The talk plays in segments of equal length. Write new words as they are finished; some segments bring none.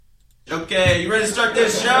Okay, you ready to start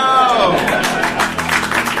this show? Your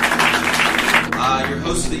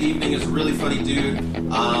host of the evening is a really funny dude.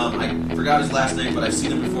 I forgot his last name, but I've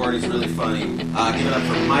seen him before, and he's really funny. Give it up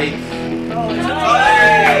for Mike.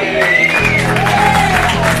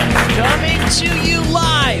 Coming to you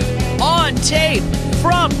live on tape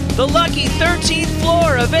from the lucky 13th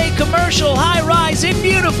floor of a commercial high-rise in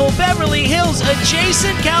beautiful Beverly Hills,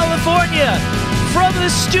 adjacent California. From the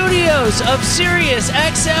studios of Sirius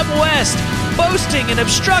XM West, boasting an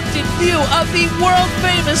obstructed view of the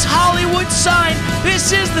world-famous Hollywood sign,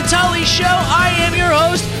 this is The Tully Show. I am your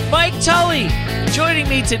host, Mike Tully. Joining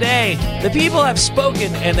me today, the people have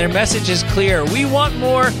spoken and their message is clear. We want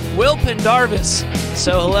more Will Pendarvis.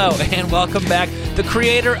 So hello and welcome back. The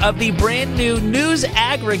creator of the brand new news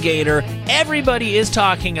aggregator everybody is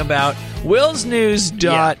talking about,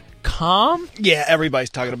 willsnews.com. Yeah, everybody's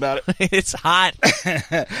talking about it. It's hot.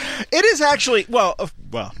 It is actually, well,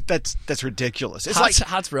 that's ridiculous. It's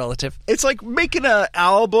Hot's relative. It's like making an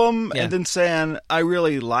album Yeah. and then saying, I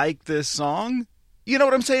really like this song. You know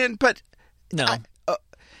what I'm saying? But No.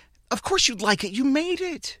 of course you'd like it. You made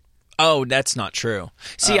it. Oh, that's not true.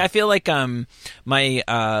 See, I feel like my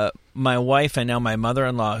wife and now my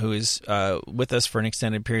mother-in-law, who is with us for an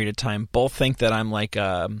extended period of time, both think that I'm like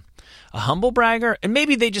a humble bragger, and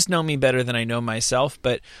maybe they just know me better than I know myself.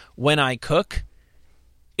 But when I cook,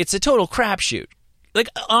 it's a total crapshoot. Like,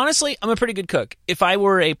 honestly, I'm a pretty good cook. If I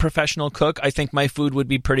were a professional cook, I think my food would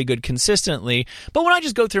be pretty good consistently. But when I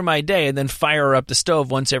just go through my day and then fire up the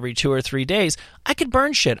stove once every 2 or 3 days, I could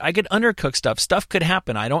burn shit. I could undercook stuff. Stuff could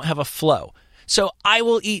happen. I don't have a flow. So I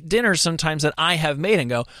will eat dinner sometimes that I have made and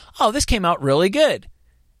go, oh, this came out really good.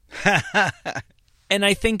 And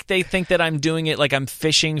I think they think that I'm doing it like I'm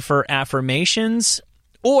fishing for affirmations.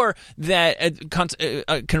 Or that,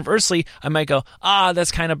 conversely, I might go,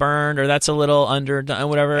 that's kind of burned, or that's a little underdone,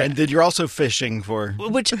 whatever. And then you're also fishing for...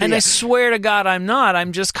 And I swear to God, I'm not.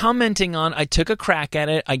 I'm just commenting on, I took a crack at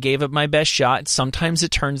it, I gave it my best shot. Sometimes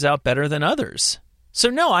it turns out better than others. So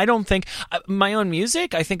no, I don't think my own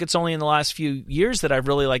music. I think it's only in the last few years that I've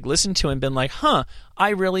really listened to and been like,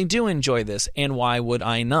 I really do enjoy this, and why would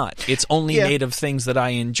I not? It's only made of things that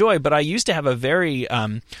I enjoy. But I used to have a very,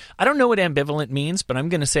 I don't know what ambivalent means, but I'm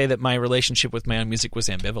going to say that my relationship with my own music was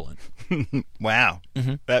ambivalent. Wow,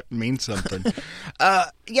 that means something.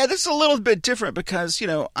 This is a little bit different because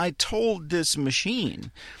I told this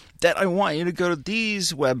machine that I want you to go to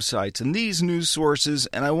these websites and these news sources,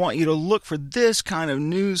 and I want you to look for this kind of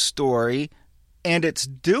news story, and it's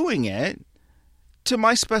doing it to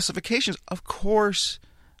my specifications. Of course,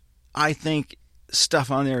 I think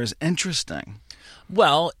stuff on there is interesting.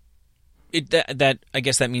 Well, that I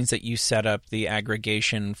guess that means that you set up the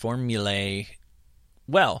aggregation formulae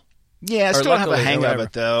well. Yeah, I still don't have a hang of whatever.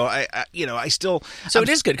 it, though. I still... So it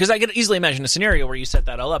is good, because I could easily imagine a scenario where you set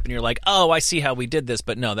that all up and you're like, oh, I see how we did this,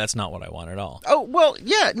 but no, that's not what I want at all. Oh, well,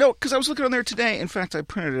 yeah, no, because I was looking on there today. In fact, I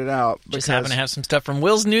printed it out. Just happen to have some stuff from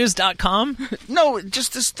willsnews.com? No,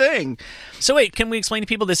 just this thing. So wait, can we explain to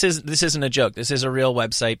people this isn't a joke. This is a real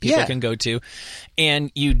website people can go to.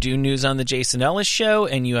 And you do news on the Jason Ellis Show,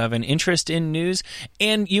 and you have an interest in news.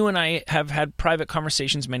 And you and I have had private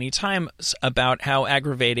conversations many times about how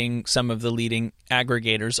aggravating some of the leading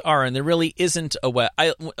aggregators are, and there really isn't a way.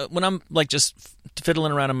 When I'm just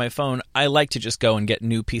fiddling around on my phone, I like to just go and get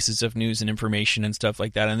new pieces of news and information and stuff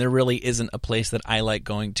like that, and there really isn't a place that I like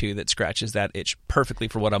going to that scratches that itch perfectly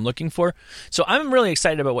for what I'm looking for. So I'm really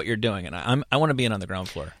excited about what you're doing, and I want to be in on the ground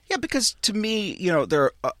floor. Yeah, because to me,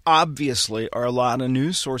 there obviously are a lot of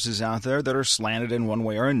news sources out there that are slanted in one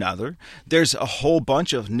way or another. There's a whole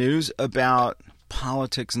bunch of news about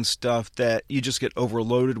politics and stuff that you just get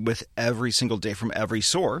overloaded with every single day from every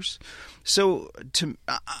source. So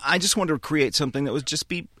I just wanted to create something that would just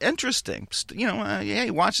be interesting.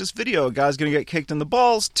 Hey, watch this video. A guy's going to get kicked in the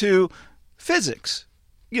balls, to physics.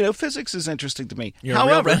 Physics is interesting to me. You're a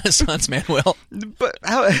real Renaissance man, Will. But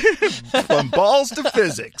from balls to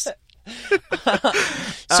physics.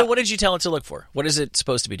 So what did you tell it to look for? What is it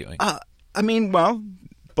supposed to be doing?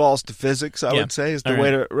 Balls to physics, I would say, is the All way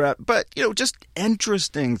to wrap. But just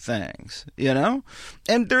interesting things,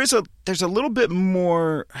 and there's a little bit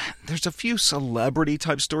more. There's a few celebrity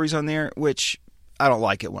type stories on there, which I don't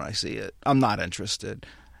like it when I see it. I'm not interested.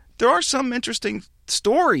 There are some interesting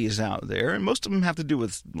stories out there, and most of them have to do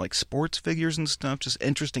with sports figures and stuff, just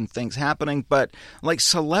interesting things happening. But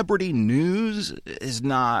celebrity news is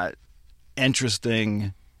not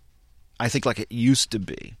interesting, I think, like it used to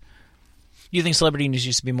be. You think celebrity news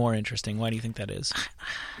used to be more interesting? Why do you think that is?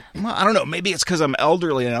 Well, I don't know. Maybe it's because I'm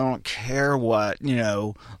elderly and I don't care what,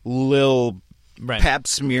 Lil Pap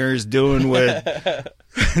Smear's doing with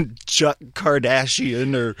Chuck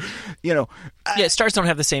Kardashian or, Yeah, stars don't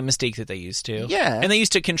have the same mystique that they used to. Yeah. And they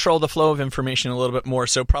used to control the flow of information a little bit more,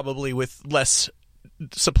 so probably with less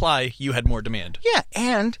supply, you had more demand. Yeah,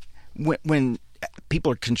 and when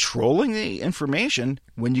people are controlling the information,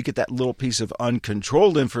 when you get that little piece of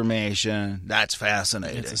uncontrolled information, that's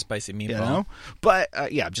fascinating. It's a spicy meatball. But,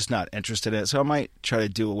 I'm just not interested in it, so I might try to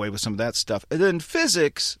do away with some of that stuff. And then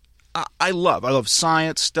physics, I love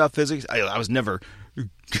science stuff, physics. I was never...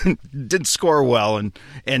 didn't score well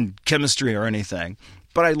in chemistry or anything.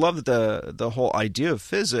 But I love the whole idea of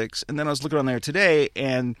physics. And then I was looking on there today,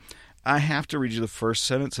 and I have to read you the first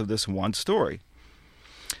sentence of this one story.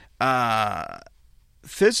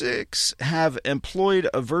 Physics have employed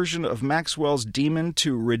a version of Maxwell's demon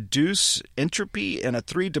to reduce entropy in a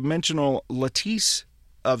three-dimensional lattice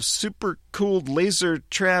of supercooled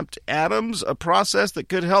laser-trapped atoms, a process that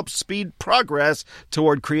could help speed progress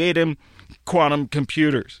toward creating quantum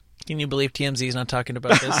computers. Can you believe TMZ's not talking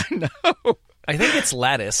about this? I know. I think it's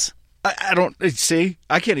lattice. I don't see.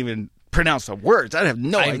 I can't even pronounce the words. I have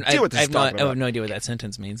no idea what this is talking about. I have no idea what that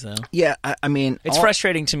sentence means, though. Yeah, I mean, it's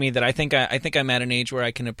frustrating to me that I think I'm at an age where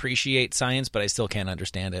I can appreciate science, but I still can't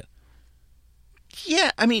understand it.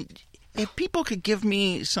 Yeah, I mean, if people could give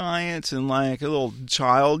me science in like a little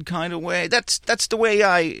child kind of way, that's the way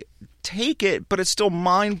I take it. But it's still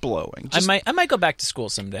mind blowing. I might go back to school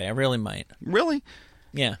someday. I really might. Really?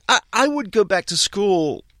 Yeah. I would go back to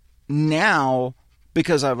school now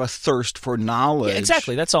because I have a thirst for knowledge. Yeah,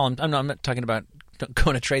 exactly. That's all. I'm not talking about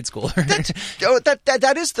going to trade school.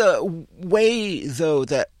 That is the way, though,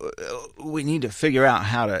 that we need to figure out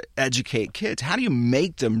how to educate kids. How do you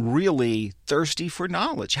make them really thirsty for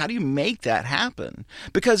knowledge? How do you make that happen?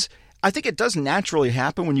 Because I think it does naturally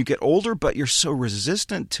happen when you get older, but you're so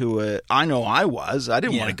resistant to it. I know I was. I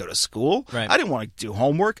didn't want to go to school. Right. I didn't want to do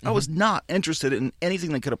homework. Mm-hmm. I was not interested in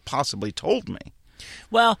anything they could have possibly told me.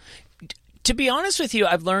 Well, to be honest with you,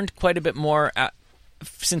 I've learned quite a bit more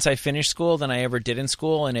since I finished school than I ever did in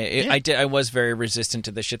school, and I was very resistant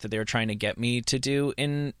to the shit that they were trying to get me to do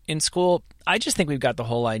in school. I just think we've got the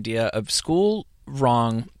whole idea of school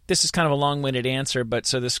wrong. This is kind of a long-winded answer, but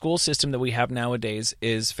so the school system that we have nowadays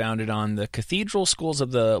is founded on the cathedral schools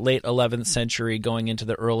of the late 11th century going into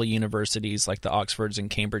the early universities like the Oxfords and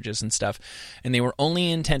Cambridges and stuff, and they were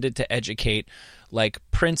only intended to educate like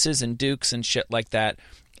princes and dukes and shit like that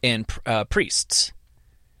and priests.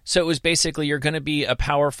 So it was basically, you're going to be a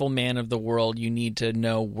powerful man of the world. You need to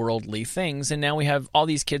know worldly things. And now we have all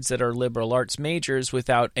these kids that are liberal arts majors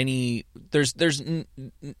without any. There's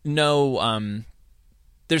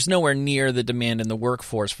nowhere near the demand in the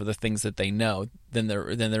workforce for the things that they know than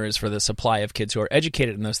there is for the supply of kids who are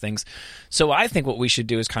educated in those things. So I think what we should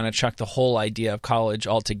do is kind of chuck the whole idea of college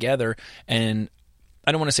altogether. And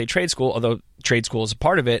I don't want to say trade school, although trade school is a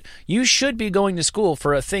part of it. You should be going to school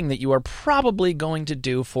for a thing that you are probably going to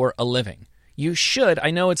do for a living. You should. I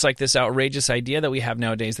know it's like this outrageous idea that we have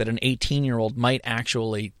nowadays that an 18-year-old might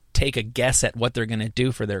actually take a guess at what they're going to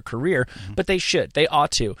do for their career, but they should. They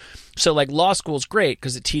ought to. So like law school is great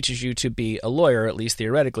because it teaches you to be a lawyer, at least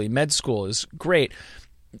theoretically. Med school is great.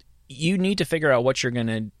 You need to figure out what you're going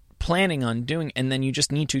to planning on doing, and then you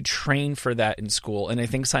just need to train for that in school. And I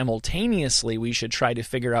think simultaneously we should try to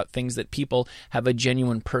figure out things that people have a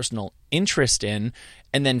genuine personal interest in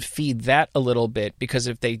and then feed that a little bit, because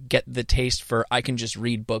if they get the taste for I can just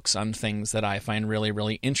read books on things that I find really,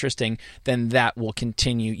 really interesting, then that will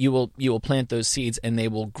continue. You will plant those seeds and they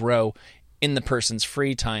will grow in the person's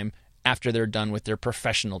free time after they're done with their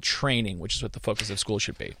professional training, which is what the focus of school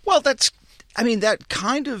should be. Well, that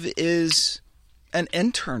kind of is an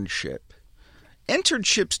internship.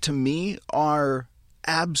 Internships to me are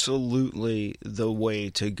absolutely the way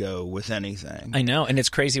to go with anything. I know, and it's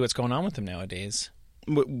crazy what's going on with them nowadays.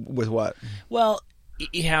 With what? Well,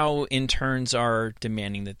 how interns are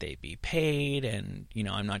demanding that they be paid, and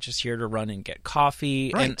I'm not just here to run and get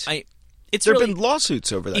coffee. Right. And there have been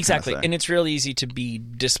lawsuits over that. Exactly, kind of thing. And it's real easy to be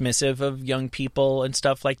dismissive of young people and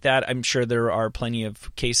stuff like that. I'm sure there are plenty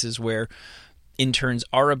of cases where interns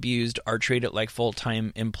are abused, are treated like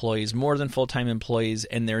full-time employees, more than full-time employees,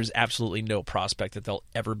 and there's absolutely no prospect that they'll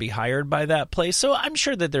ever be hired by that place. So I'm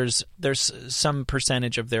sure that there's some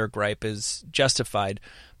percentage of their gripe is justified,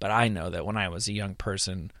 but I know that when I was a young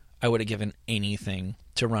person, I would have given anything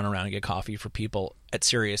to run around and get coffee for people at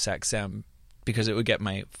SiriusXM because it would get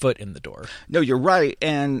my foot in the door. No, you're right,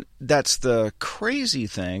 and that's the crazy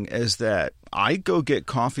thing is that I go get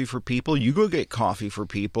coffee for people, you go get coffee for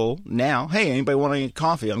people. Now, hey, anybody want to get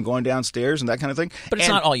coffee? I'm going downstairs and that kind of thing. But it's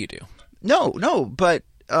not all you do. No, but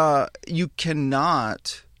you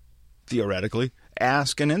cannot, theoretically,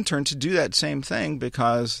 ask an intern to do that same thing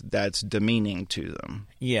because that's demeaning to them.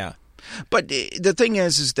 Yeah. But the thing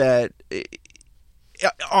is that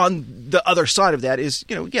on the other side of that is,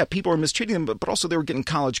 people were mistreating them, but also they were getting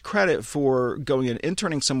college credit for going and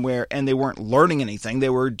interning somewhere, and they weren't learning anything. They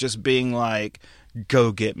were just being like,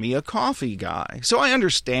 go get me a coffee guy. So I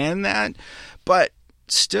understand that, but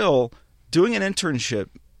still, doing an internship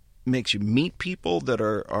makes you meet people that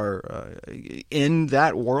are in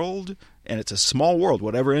that world, and it's a small world,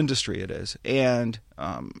 whatever industry it is, and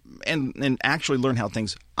actually learn how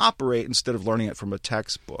things operate instead of learning it from a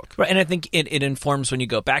textbook. Right, and I think it informs when you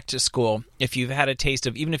go back to school. If you've had a taste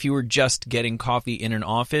of, even if you were just getting coffee in an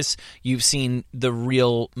office, you've seen the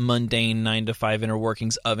real mundane 9-to-5 inner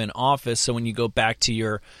workings of an office. So when you go back to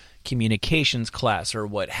your communications class or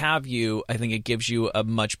what have you, I think it gives you a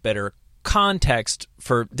much better context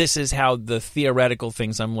for this is how the theoretical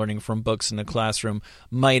things I'm learning from books in the classroom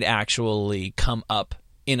might actually come up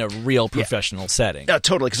in a real professional setting.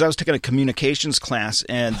 Totally, because I was taking a communications class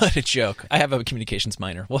and... What a joke. I have a communications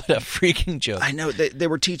minor. What a freaking joke. I know. They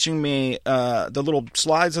were teaching me the little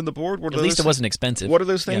slides on the board. At least it wasn't expensive. What are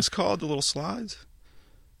those things called, the little slides?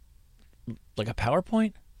 Like a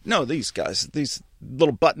PowerPoint? No, these guys. These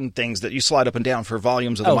little button things that you slide up and down for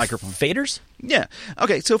volumes of the microphone. Faders? Yeah.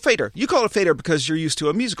 Okay, so fader. You call it fader because you're used to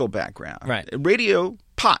a musical background. Right. Radio,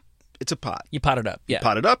 pot. It's a pot. You pot it up. Yeah. You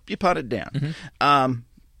pot it up, you pot it down. Mm-hmm.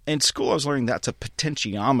 In school, I was learning that's a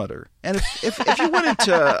potentiometer. And if you went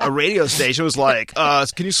into a radio station, it was like,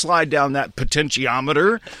 can you slide down that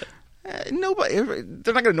potentiometer? Nobody,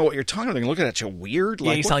 they're not going to know what you're talking about. They're looking at you weird.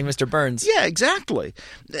 Yeah, you're telling Mr. Burns. Yeah, exactly.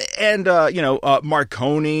 And,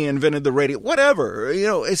 Marconi invented the radio, whatever.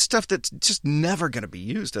 It's stuff that's just never going to be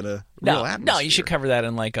used in a real atmosphere. No, you should cover that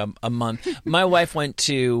in like a month. My wife went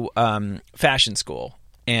to fashion school,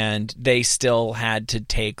 and they still had to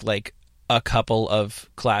take like a couple of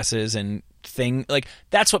classes and thing. Like,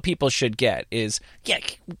 that's what people should get is,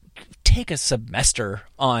 take a semester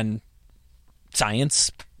on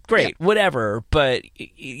science. Great, whatever, but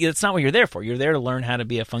it's not what you're there for. You're there to learn how to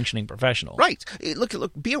be a functioning professional. Right. Look,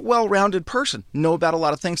 be a well-rounded person. Know about a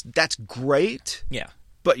lot of things. That's great. Yeah.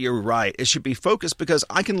 But you're right. It should be focused because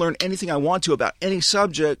I can learn anything I want to about any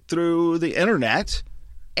subject through the internet.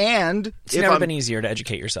 And it's never been easier to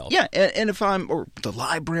educate yourself. Yeah, and if I'm or the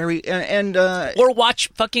library and or watch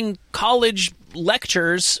fucking college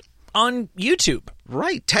lectures on YouTube.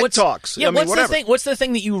 Right, TED Talks. Yeah, what's the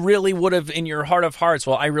thing that you really would have in your heart of hearts?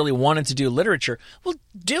 Well, I really wanted to do literature. Well,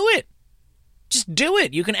 do it. Just do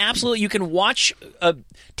it. You can watch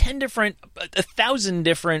 1,000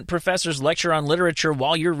 different professors lecture on literature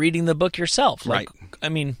while you're reading the book yourself. Right. I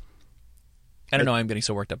mean, I don't know. I'm getting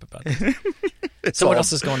so worked up about this. So what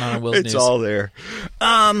else is going on in Will's news? It's all there.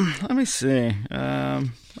 Let me see. I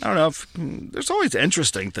don't know. There's always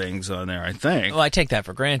interesting things on there, I think. Well, I take that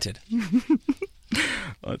for granted.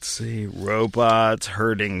 Let's see. Robots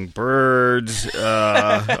herding birds.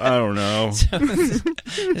 I don't know. So this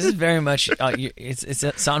is very much,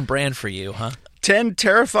 it's on brand for you, huh? 10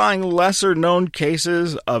 terrifying lesser-known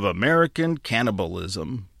cases of American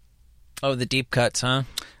cannibalism. Oh, the deep cuts, huh?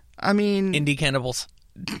 I mean... Indie cannibals.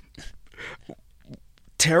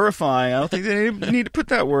 Terrifying. I don't think they need to put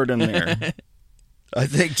that word in there. I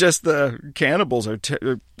think just the cannibals are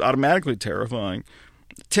automatically terrifying.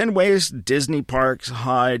 10 ways Disney parks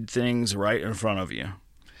hide things right in front of you.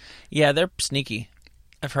 Yeah, they're sneaky.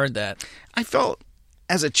 I've heard that. I felt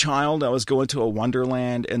as a child I was going to a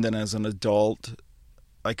Wonderland, and then as an adult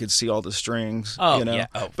I could see all the strings. Oh, yeah.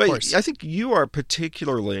 Oh, of course. I think you are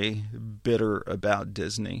particularly bitter about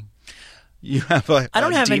Disney. You have a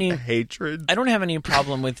deep hatred. I don't have any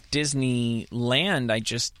problem with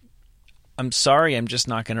Disneyland. I'm sorry, I'm just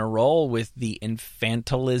not going to roll with the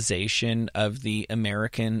infantilization of the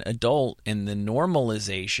American adult and the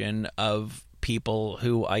normalization of people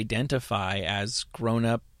who identify as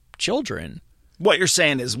grown-up children. What you're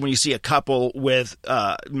saying is when you see a couple with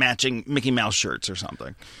matching Mickey Mouse shirts or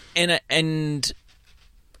something. And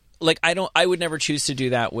like I would never choose to do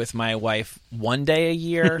that with my wife one day a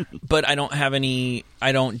year, but I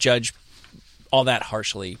don't judge all that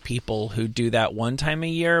harshly people who do that one time a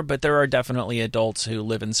year, but there are definitely adults who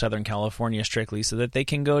live in Southern California strictly so that they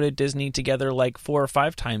can go to Disney together like 4 or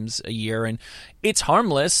 5 times a year, and it's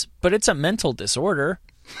harmless, but it's a mental disorder.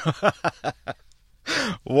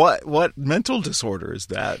 What mental disorder is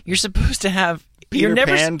that? You're supposed to have Peter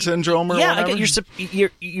Pan syndrome or whatever? Yeah,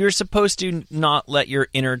 you're supposed to not let your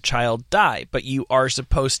inner child die, but you are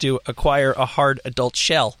supposed to acquire a hard adult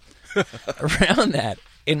shell around that,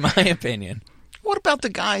 in my opinion. What about the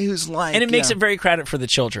guy who's like... And it makes it very crowded for the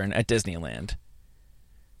children at Disneyland.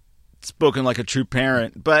 spoken like a true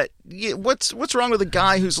parent. But what's wrong with a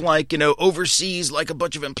guy who's like, oversees like a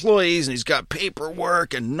bunch of employees and he's got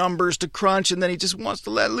paperwork and numbers to crunch, and then he just wants to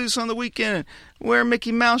let loose on the weekend and wear a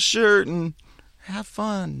Mickey Mouse shirt and have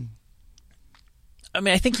fun? I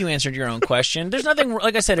mean, I think you answered your own question. There's nothing,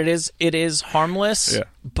 like I said, it is harmless,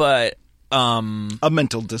 but a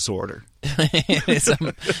mental disorder. It is a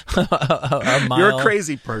mild, you're a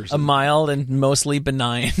crazy person. A mild and mostly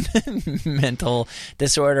benign mental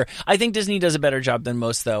disorder. I think Disney does a better job than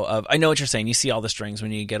most, though. I know what you're saying. You see all the strings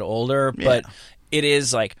when you get older, but it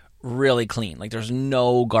is like really clean. Like there's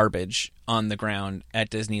no garbage on the ground at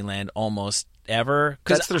Disneyland almost ever.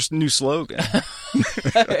 That's their new slogan.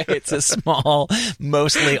 It's a small,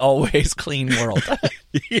 mostly always clean world.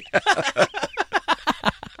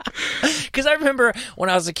 Because I remember when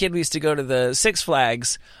I was a kid, we used to go to the Six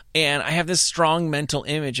Flags, and I have this strong mental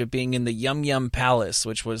image of being in the Yum Yum Palace,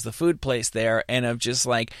 which was the food place there, and of just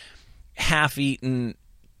like half-eaten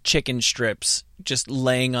chicken strips just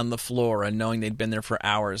laying on the floor and knowing they'd been there for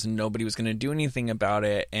hours and nobody was going to do anything about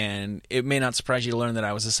it. And it may not surprise you to learn that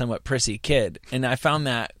I was a somewhat prissy kid, and I found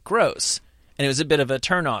that gross. And it was a bit of a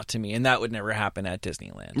turnoff to me, and that would never happen at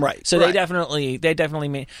Disneyland. Right. So they definitely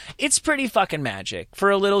made it's pretty fucking magic.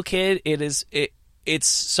 For a little kid, it's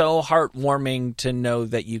so heartwarming to know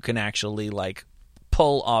that you can actually like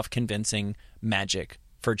pull off convincing magic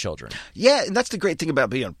for children. Yeah, and that's the great thing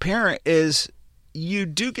about being a parent is you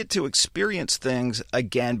do get to experience things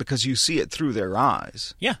again because you see it through their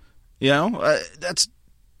eyes. Yeah. That's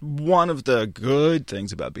one of the good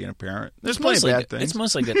things about being a parent. There's plenty of bad things. It's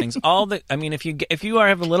mostly good things. If you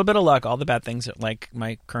have a little bit of luck, all the bad things, like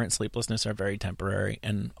my current sleeplessness, are very temporary,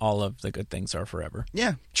 and all of the good things are forever.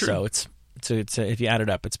 Yeah, true. So it's if you add it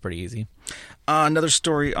up, it's pretty easy. Another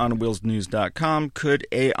story on wheelsnews.com: could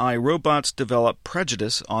AI robots develop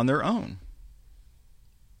prejudice on their own?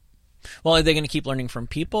 Well, are they going to keep learning from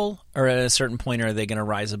people, or at a certain point are they going to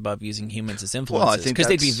rise above using humans as influences? Well, I think because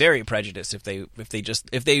they'd be very prejudiced if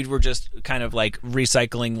they were just kind of like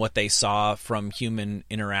recycling what they saw from human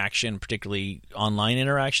interaction, particularly online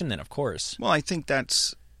interaction. Then, of course. Well, I think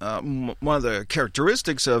that's one of the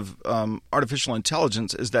characteristics of artificial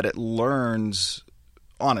intelligence is that it learns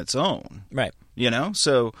on its own. Right.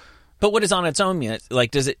 So. But what does on its own mean? Like,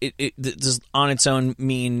 does does on its own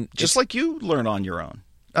mean just like you learn on your own?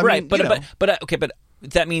 Right, but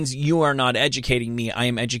that means you are not educating me. I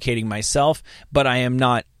am educating myself, but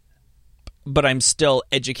I'm still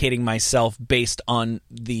educating myself based on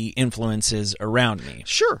the influences around me.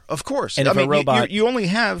 Sure, of course. And if a robot, you only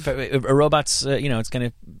have if a robot's, it's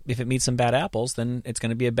gonna, if it meets some bad apples, then it's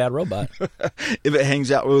gonna be a bad robot. If it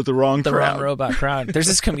hangs out with the wrong robot crowd. There's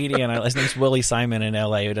this comedian, his name's Willie Simon in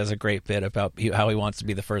L.A., who does a great bit about how he wants to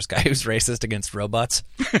be the first guy who's racist against robots.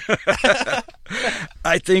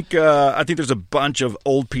 I think there's a bunch of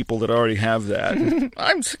old people that already have that.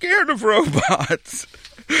 I'm scared of robots.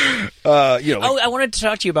 I wanted to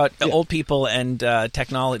talk to you about old people and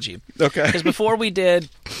technology. Okay. Because before we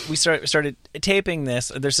started taping this,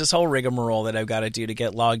 there's this whole rigmarole that I've got to do to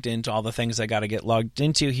get logged into all the things I got to get logged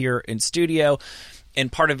into here in studio. And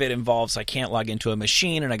part of it involves I can't log into a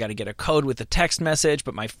machine, and I got to get a code with a text message,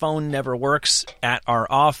 but my phone never works at our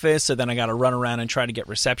office. So then I got to run around and try to get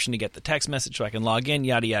reception to get the text message so I can log in,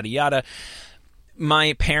 yada, yada, yada.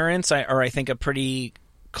 My parents are, I think, a pretty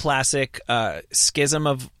classic schism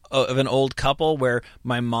of an old couple where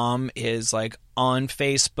my mom is like on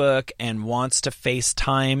Facebook and wants to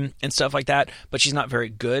FaceTime and stuff like that, but she's not very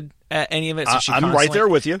good at any of it. So she I'm right there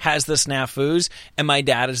with you. Has the snafus, and my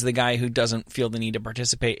dad is the guy who doesn't feel the need to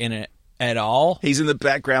participate in it at all. He's in the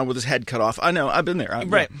background with his head cut off. I know. I've been there.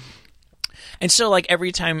 Right. And so like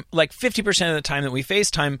every time, like 50% of the time that we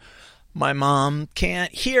FaceTime, my mom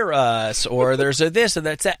can't hear us, or there's a this or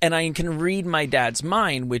that's that. And I can read my dad's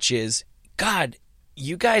mind, which is, God,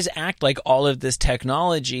 you guys act like all of this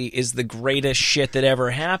technology is the greatest shit that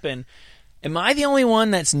ever happened. Am I the only one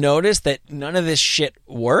that's noticed that none of this shit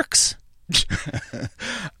works?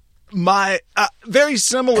 My very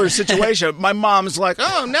similar situation. My mom's like,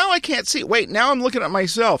 oh, now I can't see. Wait, now I'm looking at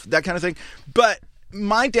myself. That kind of thing. But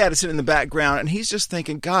my dad is sitting in the background, and he's just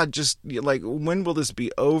thinking, God, just like, when will this be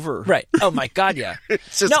over? Right. Oh, my God, yeah.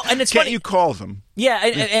 It's just, no, and it's can't funny. You call them? Yeah,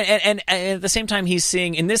 and at the same time, he's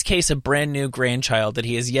seeing, in this case, a brand new grandchild that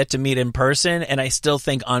he has yet to meet in person, and I still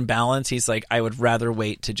think, on balance, he's like, I would rather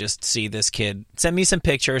wait to just see this kid. Send me some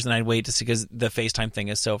pictures, and I'd wait to see, because the FaceTime thing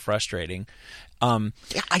is so frustrating. Yeah,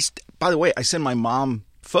 by the way, I send my mom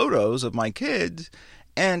photos of my kids,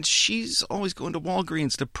 and she's always going to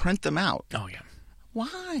Walgreens to print them out. Oh, yeah.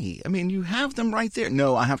 Why? I mean, you have them right there.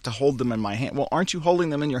 No, I have to hold them in my hand. Well, aren't you holding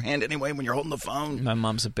them in your hand anyway when you're holding the phone? My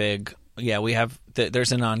mom's a big... Yeah, we have...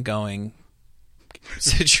 There's an ongoing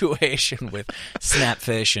situation with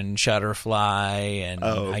snapfish and shutterfly, and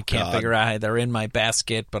I can't figure out how they're in my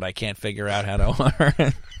basket, but I can't figure out how to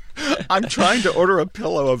order. I'm trying to order a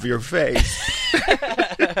pillow of your face.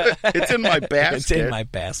 It's in my basket. It's in my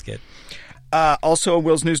basket. Also on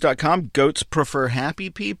WillsNews.com, goats prefer happy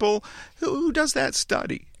people. Who does that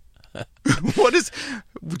study?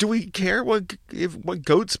 Do we care what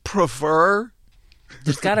goats prefer?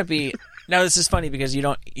 There's got to be. Now this is funny because you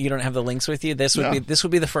don't have the links with you. This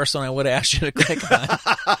would be the first one I would have asked you to click on.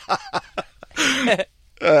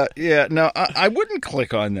 I wouldn't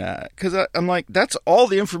click on that because I'm like, that's all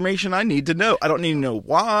the information I need to know. I don't need to know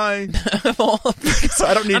why. I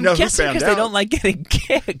don't need to know who found out. Because they don't like getting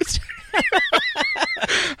kicked.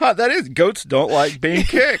 That is, goats don't like being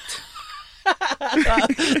kicked.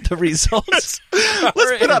 The results.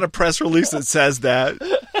 Let's put out a press release that says that.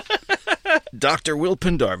 Dr. Will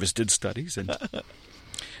Pendarvis did studies and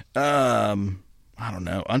I don't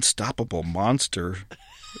know, unstoppable monster.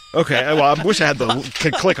 Okay, well, I wish I had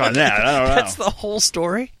could click on that. I don't know. That's the whole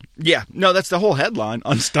story? Yeah, no, that's the whole headline.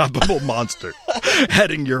 Unstoppable monster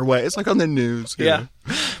heading your way. It's like on the news. Yeah.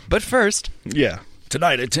 But first. Yeah.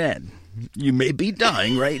 Tonight at 10. You may be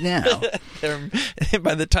dying right now.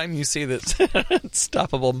 By the time you see this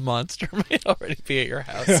unstoppable monster might already be at your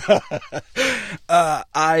house.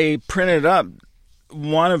 I printed up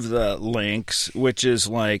one of the links, which is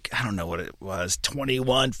like, I don't know what it was,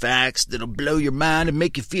 21 facts that'll blow your mind and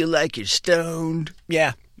make you feel like you're stoned.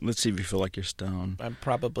 Yeah. Let's see if you feel like you're stoned. I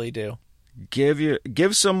probably do. Give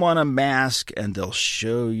someone a mask and they'll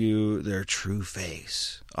show you their true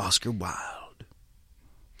face. Oscar Wilde.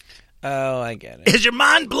 Oh, I get it. Is your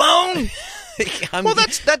mind blown? Well,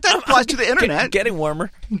 that applies to the internet. Getting warmer.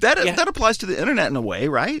 That applies to the internet in a way,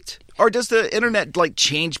 right? Or does the internet like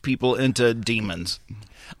change people into demons?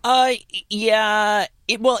 Yeah.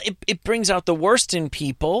 It brings out the worst in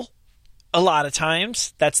people. A lot of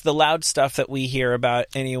times, that's the loud stuff that we hear about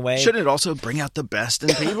anyway. Shouldn't it also bring out the best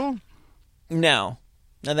in people? No,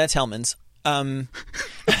 that's Hellman's.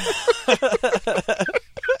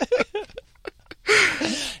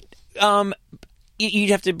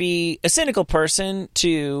 You'd have to be a cynical person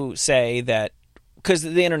to say that, because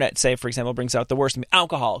the internet, say, for example, brings out the worst.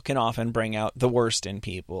 Alcohol can often bring out the worst in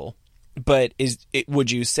people. But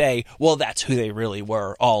would you say, well, that's who they really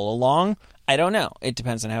were all along? I don't know. It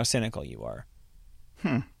depends on how cynical you are.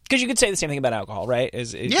 Because you could say the same thing about alcohol, right? Give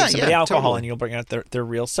somebody alcohol totally. And you'll bring out their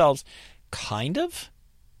real selves. Kind of.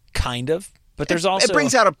 But there's also... It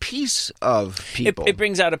brings out a piece of people. It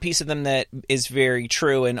brings out a piece of them that is very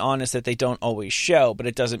true and honest that they don't always show, but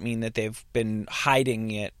it doesn't mean that they've been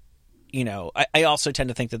hiding it. You know, I also tend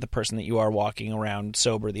to think that the person that you are walking around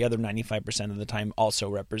sober the other 95% of the time also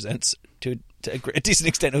represents, to a decent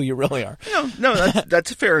extent, who you really are. No,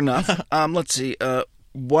 that's fair enough. Let's see.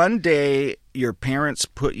 One day your parents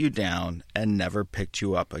put you down and never picked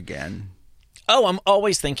you up again. Oh, I'm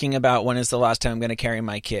always thinking about when is the last time I'm going to carry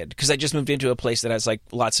my kid, because I just moved into a place that has like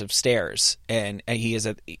lots of stairs, and he's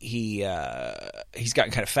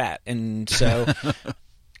gotten kind of fat, and so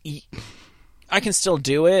I can still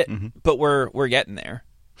do it, but we're getting there.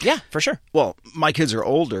 Yeah, for sure. Well, my kids are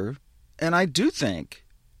older, and I do think,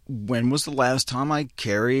 when was the last time I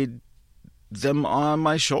carried them on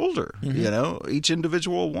my shoulder? You know, each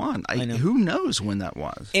individual one. I know. Who knows when that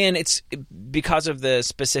was? And it's because of the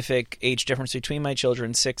specific age difference between my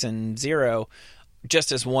children, 6 and 0.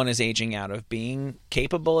 Just as one is aging out of being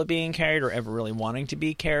capable of being carried or ever really wanting to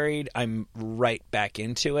be carried, I'm right back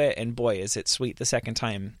into it. And boy, is it sweet the second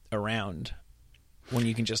time around when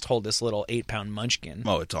you can just hold this little 8-pound munchkin.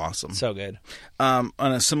 Oh, it's awesome. So good. On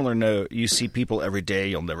a similar note, you see people every day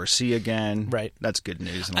you'll never see again. Right. That's good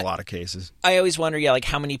news in a lot of cases. I always wonder, like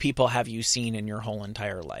how many people have you seen in your whole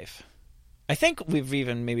entire life? I think we've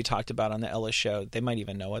even maybe talked about on the Ellis show, they might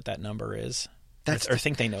even know what that number is. Or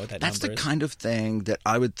think they know what that number is. That's the kind of thing that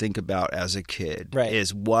I would think about as a kid. Right.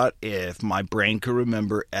 Is what if my brain could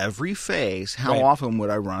remember every face? How Right. often would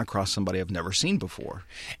I run across somebody I've never seen before?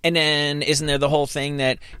 And then isn't there the whole thing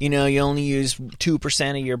that, you only use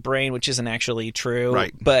 2% of your brain, which isn't actually true.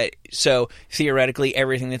 Right. But so theoretically,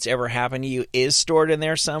 everything that's ever happened to you is stored in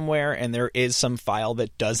there somewhere, and there is some file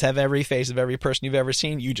that does have every face of every person you've ever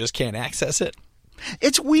seen. You just can't access it.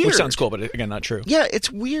 It's weird. Which sounds cool, but again, not true. Yeah,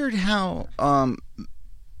 it's weird how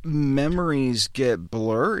memories get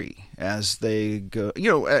blurry as they go.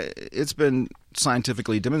 It's been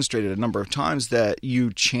scientifically demonstrated a number of times that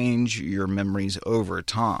you change your memories over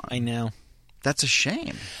time. I know. That's a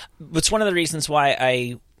shame. It's one of the reasons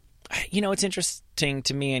why it's interesting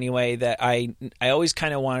to me anyway that I always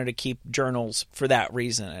kind of wanted to keep journals for that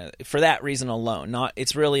reason alone.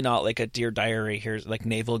 It's really not like a Dear Diary, here's like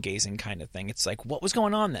navel gazing kind of thing. It's like, what was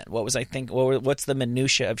going on then? What was I thinking? What's the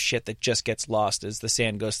minutia of shit that just gets lost as the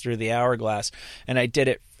sand goes through the hourglass? And I did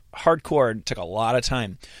it hardcore. It took a lot of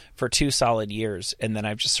time for 2 solid years, and then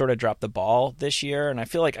I've just sort of dropped the ball this year, and I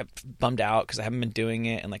feel like I'm bummed out because I haven't been doing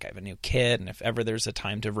it, and like I have a new kid, and if ever there's a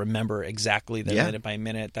time to remember exactly the minute by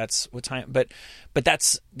minute, that's what time. But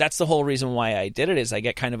that's the whole reason why I did it, is I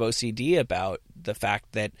get kind of OCD about the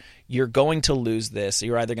fact that you're going to lose this.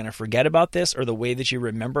 You're either going to forget about this, or the way that you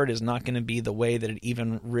remember it is not going to be the way that it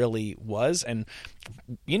even really was. And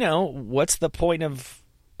what's the point of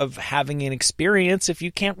having an experience if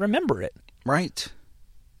you can't remember it? Right.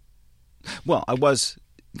 Well, I was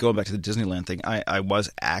going back to the Disneyland thing. I was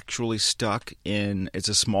actually stuck in It's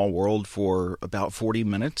a Small World for about 40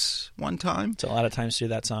 minutes one time. It's a lot of times through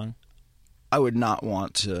that song. I would not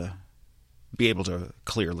want to be able to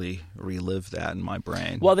clearly relive that in my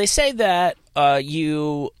brain. Well, they say that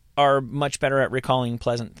you are much better at recalling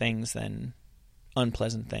pleasant things than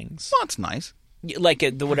unpleasant things. Well, that's nice. Like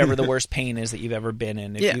whatever the worst pain is that you've ever been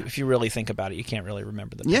in. If you really think about it, you can't really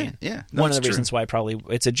remember the pain. Yeah. No, one of the reasons why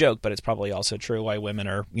it's a joke, but it's probably also true why women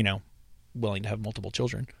are, willing to have multiple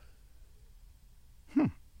children.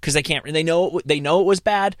 Because they can't. They know it was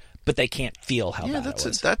bad, but they can't feel how bad it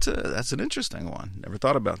was. That's an interesting one. Never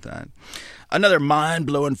thought about that. Another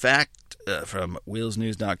mind-blowing fact from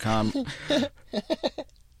wheelsnews.com.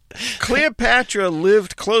 Cleopatra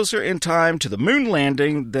lived closer in time to the moon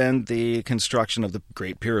landing than the construction of the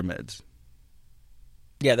Great Pyramids.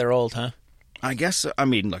 Yeah, they're old, huh? I guess. I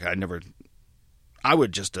mean, look, I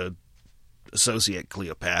would just associate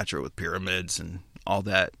Cleopatra with pyramids and all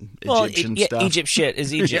that Egyptian stuff. Egypt shit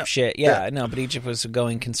is Egypt shit. Yeah, no, but Egypt was a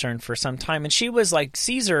going concern for some time, and she was like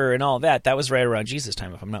Caesar and all that. That was right around Jesus'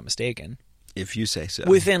 time, if I'm not mistaken. If you say so.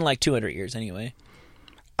 Within like 200 years, anyway.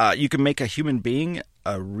 You can make a human being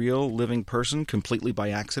a real living person completely by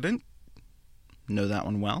accident. Know that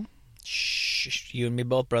one well. Shh, you and me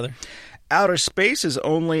both, brother. Outer space is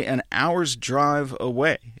only an hour's drive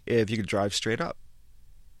away if you could drive straight up.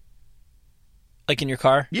 Like in your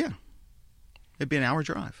car? Yeah. It'd be an hour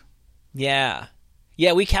drive. Yeah.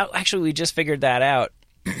 Yeah, we just figured that out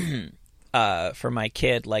for my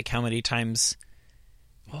kid, like how many times,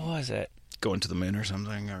 what was it? Going to the moon or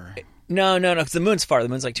something? Or No, because the moon's far. The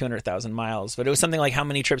moon's like 200,000 miles. But it was something like how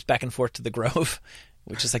many trips back and forth to the Grove,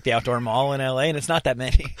 which is like the outdoor mall in L.A., and it's not that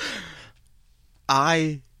many.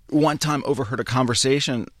 I one time overheard a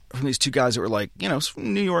conversation from these 2 guys that were like,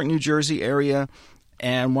 from New York, New Jersey area.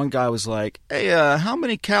 And one guy was like, hey, how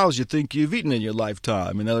many cows you think you've eaten in your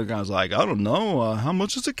lifetime? And the other guy was like, I don't know. How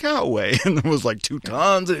much does a cow weigh? And it was like 2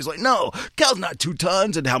 tons. And he's like, no, cow's not 2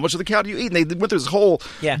 tons. And how much of the cow do you eat? And they went through this whole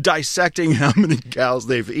dissecting how many cows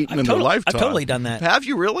they've eaten in their lifetime. I've totally done that. Have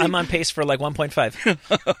you really? I'm on pace for like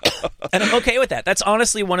 1.5. And I'm okay with that. That's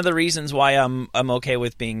honestly one of the reasons why I'm okay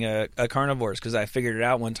with being a carnivore, because I figured it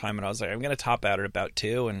out one time and I was like, I'm going to top out at about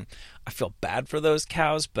 2. And I feel bad for those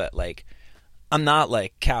cows, but like, I'm not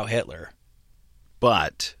like cow Hitler.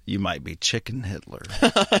 But you might be chicken Hitler.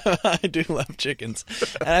 I do love chickens.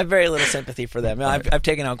 And I have very little sympathy for them. I've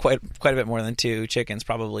taken out quite a bit more than 2 chickens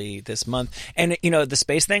probably this month. And, the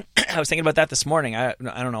space thing, I was thinking about that this morning. I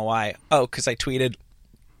don't know why. Oh, because I tweeted,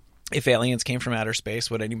 if aliens came from outer space,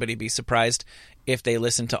 would anybody be surprised if they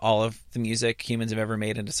listened to all of the music humans have ever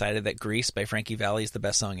made and decided that Grease by Frankie Valli is the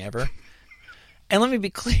best song ever? And let me be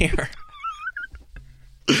clear.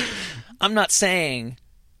 I'm not saying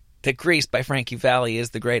that Grease by Frankie Valli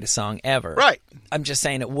is the greatest song ever. Right. I'm just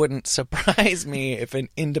saying it wouldn't surprise me if an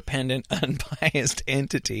independent, unbiased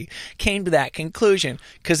entity came to that conclusion,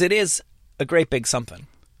 because it is a great big something.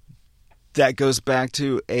 That goes back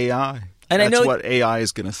to AI. And that's what AI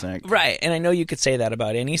is going to think. Right. And I know you could say that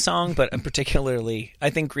about any song, but particularly,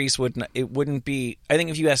 I think Grease wouldn't be, I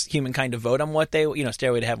think if you asked humankind to vote on what they,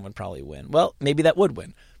 Stairway to Heaven would probably win. Well, maybe that would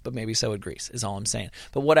win. But maybe so would Grease, is all I'm saying.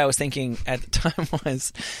 But what I was thinking at the time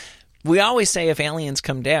was, we always say if aliens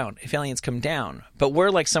come down, but we're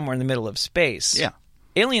like somewhere in the middle of space. Yeah.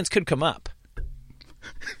 Aliens could come up.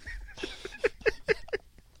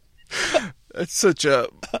 That's such a...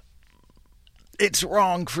 It's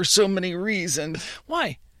wrong for so many reasons.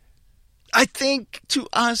 Why? I think to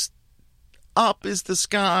us, up is the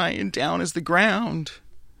sky and down is the ground.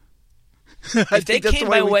 If they came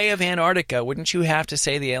by way of Antarctica, wouldn't you have to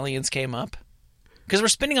say the aliens came up? Because we're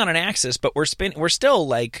spinning on an axis, but we're still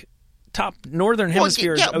like top northern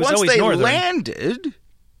hemisphere. Once they landed,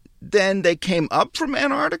 then they came up from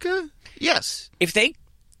Antarctica. Yes. If they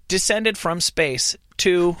descended from space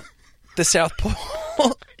to the South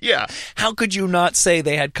Pole, Yeah. how could you not say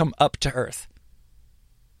they had come up to Earth?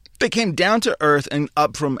 They came down to Earth and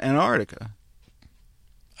up from Antarctica.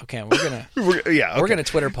 Okay, we're gonna We're gonna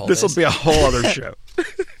Twitter poll This will this. be a whole other show.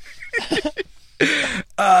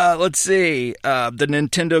 Let's see. The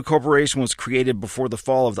Nintendo Corporation was created before the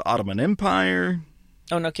fall of the Ottoman Empire.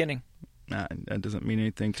 Oh, no kidding. Nah, that doesn't mean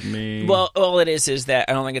anything to me. Well, all it is that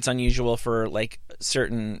I don't think it's unusual for like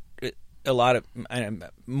a lot of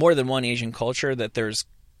more than one Asian culture that there's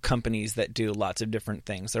companies that do lots of different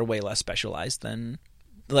things. They're way less specialized than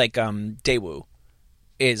like Daewoo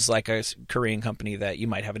is like a Korean company that you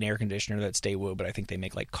might have an air conditioner that's Daewoo, but I think they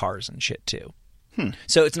make like cars and shit too.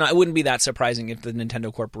 So it wouldn't be that surprising if the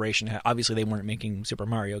Nintendo Corporation obviously they weren't making Super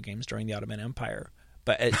Mario games during the Ottoman Empire,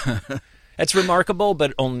 but it's remarkable.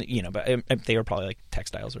 But only but they were probably like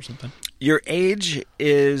textiles or something. Your age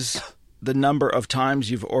is the number of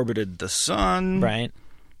times you've orbited the sun. Right.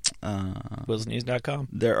 WillsNews.com.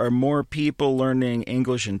 There are more people learning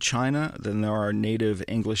English in China than there are native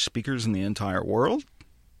English speakers in the entire world.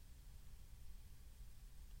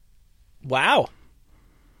 Wow.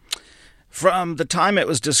 From the time it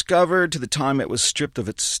was discovered to the time it was stripped of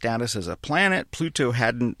its status as a planet, Pluto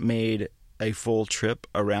hadn't made a full trip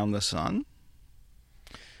around the sun.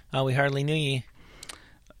 Oh, we hardly knew ye.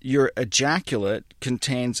 Your ejaculate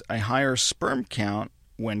contains a higher sperm count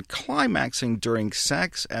when climaxing during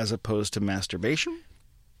sex as opposed to masturbation.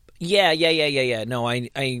 Yeah. No, I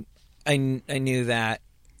knew that.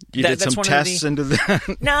 You did some tests into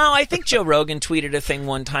that? No, I think Joe Rogan tweeted a thing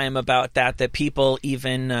one time about that people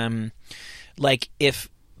even, like, if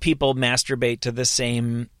people masturbate to the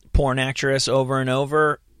same porn actress over and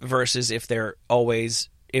over versus if they're always...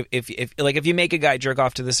 If you make a guy jerk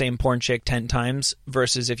off to the same porn chick 10 times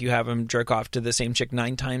versus if you have him jerk off to the same chick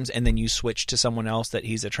 9 times and then you switch to someone else that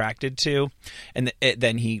he's attracted to, and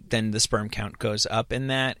then the sperm count goes up in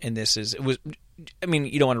that. And I mean,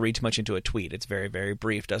 you don't want to read too much into a tweet. It's very, very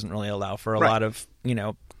brief. Doesn't really allow for a lot of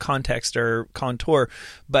context or contour.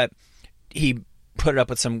 But he put it up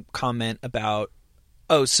with some comment about,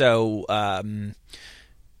 remind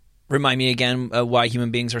me again why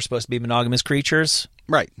human beings are supposed to be monogamous creatures.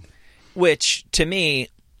 Right. Which, to me,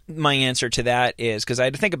 my answer to that is, because I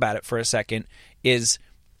had to think about it for a second, is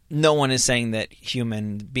no one is saying that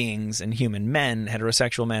human beings and human men,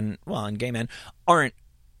 heterosexual men, well, and gay men,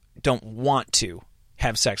 don't want to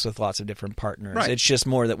have sex with lots of different partners. Right. It's just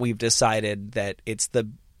more that we've decided that it's the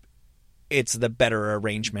better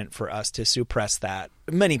arrangement for us to suppress that.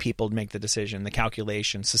 Many people make the decision, the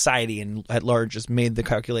calculation, society at large has made the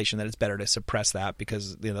calculation that it's better to suppress that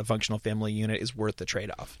because the functional family unit is worth the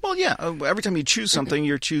trade-off. Well, yeah. Every time you choose something,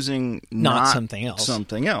 you're choosing not something else.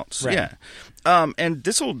 Something else, right. Yeah. And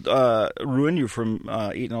this will ruin you from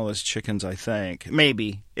eating all those chickens, I think.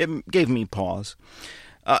 Maybe. It gave me pause.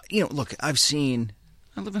 Look, I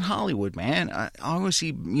live in Hollywood, man. I always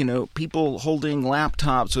see, people holding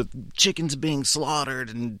laptops with chickens being slaughtered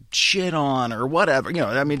and shit on or whatever.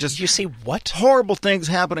 Just... You see what? Horrible things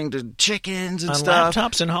happening to chickens and on stuff. On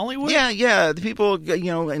laptops in Hollywood? Yeah. The people,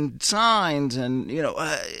 and signs and,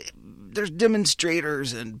 there's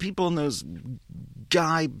demonstrators and people in those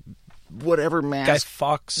Guy masks. Guy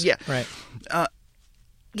Fawkes. Yeah. Right.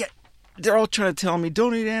 They're all trying to tell me,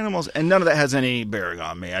 don't eat animals. And none of that has any bearing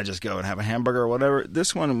on me. I just go and have a hamburger or whatever.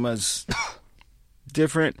 This one was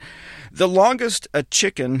different. The longest a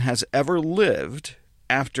chicken has ever lived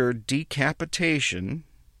after decapitation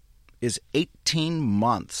is 18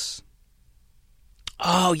 months.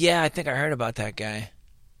 Oh, yeah. I think I heard about that guy.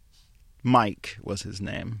 Mike was his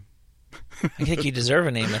name. I think you deserve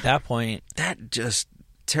a name at that point. That just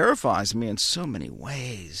terrifies me in so many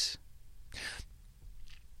ways.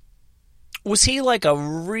 Was he like a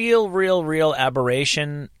real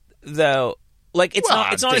aberration, though? Like it's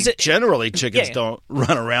not as if generally chickens don't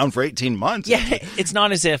run around for 18 months. Yeah, it's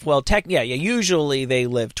not as if usually they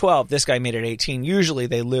live 12. This guy made it 18. Usually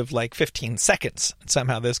they live like 15 seconds.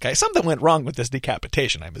 Somehow something went wrong with this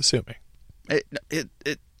decapitation. I'm assuming it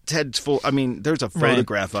head's full. I mean, there's a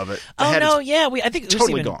photograph of it. I think it was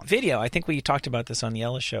totally even gone. Video. I think we talked about this on the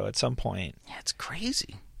Ella Show at some point. Yeah, it's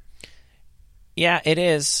crazy. Yeah, it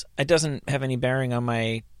is. It doesn't have any bearing on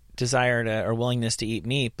my desire to or willingness to eat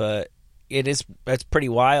meat, but it's pretty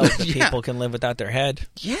wild that people can live without their head.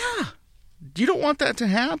 Yeah. You don't want that to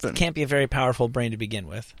happen. It can't be a very powerful brain to begin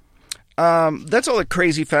with. That's all the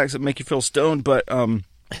crazy facts that make you feel stoned, but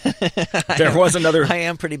there was another... I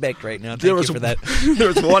am pretty baked right now. Thank you for that. There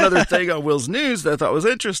was one other thing on Will's News that I thought was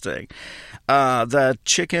interesting. The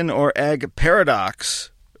chicken or egg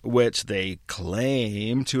paradox, which they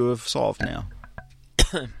claim to have solved now.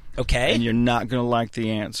 Okay. And you're not going to like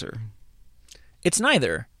the answer. It's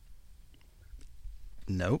neither.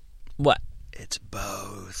 Nope. What? It's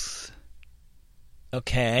both.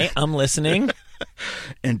 Okay, I'm listening.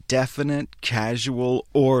 Indefinite causal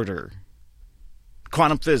order.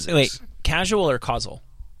 Quantum physics. Wait, casual or causal?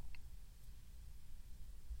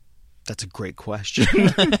 That's a great question.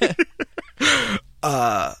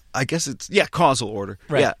 I guess it's, causal order.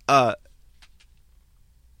 Right. Yeah.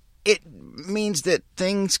 It means that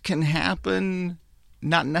things can happen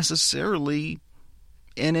not necessarily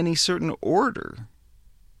in any certain order.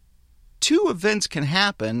 Two events can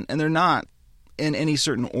happen, and they're not in any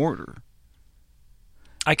certain order.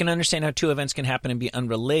 I can understand how two events can happen and be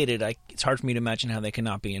unrelated. It's hard for me to imagine how they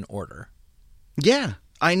cannot be in order. Yeah,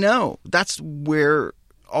 I know. That's where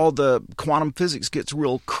all the quantum physics gets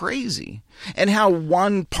real crazy. And how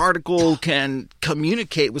one particle can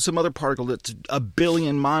communicate with some other particle that's a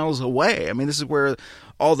billion miles away. I mean, this is where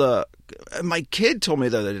all the... My kid told me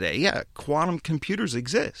the other day, quantum computers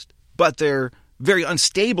exist, but they're very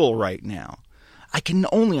unstable right now. I can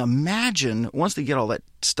only imagine once they get all that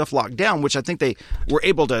stuff locked down, which I think they were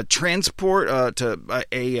able to transport to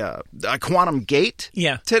a quantum gate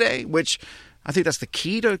today, which I think that's the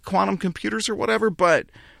key to quantum computers or whatever. But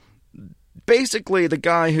basically the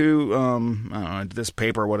guy who, I don't know, this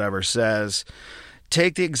paper or whatever says,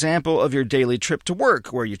 take the example of your daily trip to work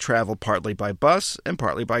where you travel partly by bus and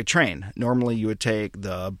partly by train. Normally you would take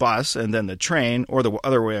the bus and then the train or the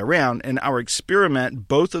other way around. In our experiment,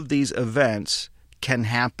 both of these events can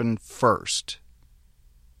happen first.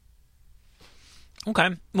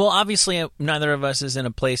 Okay. Well, obviously, neither of us is in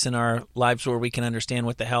a place in our lives where we can understand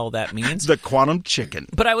what the hell that means. The quantum chicken.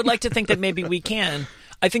 But I would like to think that maybe we can.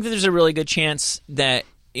 I think that there's a really good chance that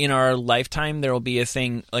in our lifetime there will be a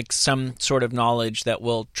thing, like some sort of knowledge that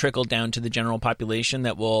will trickle down to the general population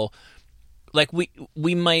that will, like,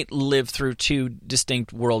 we might live through two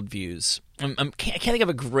distinct worldviews. I can't think of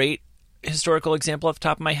a great historical example off the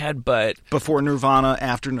top of my head, but before Nirvana,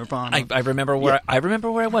 after Nirvana. I remember where I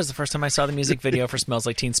remember where I was the first time I saw the music video for "Smells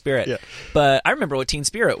Like Teen Spirit." Yeah. But I remember what Teen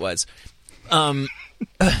Spirit was. Do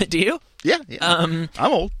you? Yeah. I'm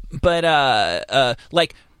old. But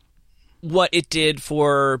like what it did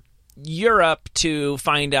for Europe to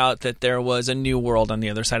find out that there was a new world on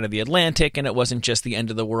the other side of the Atlantic, and it wasn't just the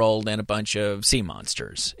end of the world and a bunch of sea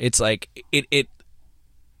monsters. It's like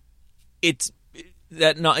it's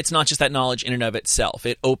not just that knowledge in and of itself.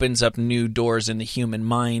 It opens up new doors in the human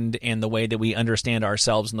mind and the way that we understand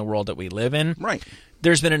ourselves in the world that we live in. Right.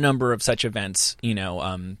 There's been a number of such events. You know,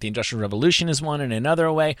 the Industrial Revolution is one in another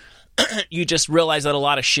way. You just realize that a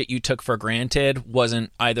lot of shit you took for granted wasn't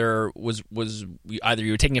either either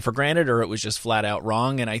you were taking it for granted or it was just flat out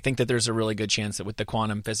wrong. And I think that there's a really good chance that with the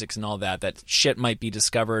quantum physics and all that shit might be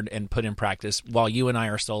discovered and put in practice while you and I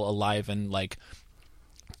are still alive and like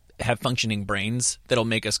have functioning brains that'll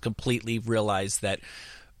make us completely realize that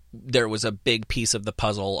there was a big piece of the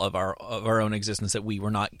puzzle of our own existence that we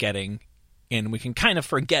were not getting, and we can kind of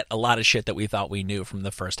forget a lot of shit that we thought we knew from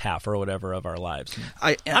the first half or whatever of our lives.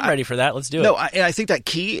 I'm ready for that. Let's do it. No, I think that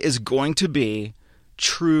key is going to be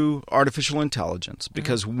true artificial intelligence,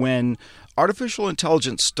 because when artificial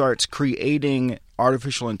intelligence starts creating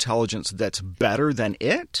artificial intelligence that's better than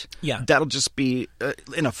it, that'll just be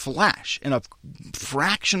in a flash, in a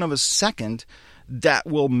fraction of a second, that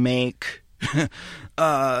will make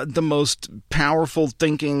the most powerful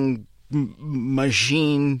thinking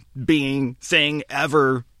machine being thing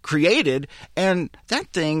ever created, and that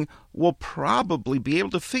thing will probably be able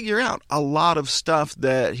to figure out a lot of stuff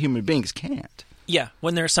that human beings can't. Yeah,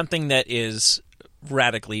 when there's something that is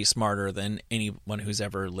radically smarter than anyone who's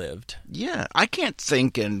ever lived. Yeah, I can't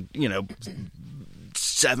think in,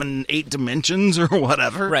 7-8 dimensions or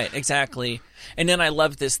whatever. Right, exactly. And then I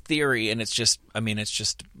love this theory, and it's just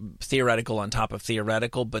theoretical on top of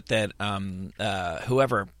theoretical, but that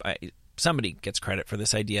somebody gets credit for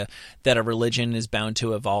this idea that a religion is bound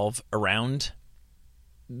to evolve around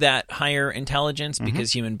that higher intelligence,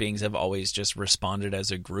 because human beings have always just responded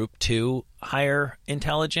as a group to higher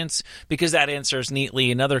intelligence, because that answers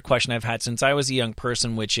neatly another question I've had since I was a young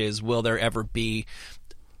person, which is, will there ever be,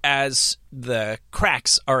 as the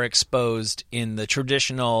cracks are exposed in the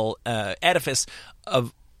traditional edifice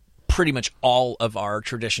of pretty much all of our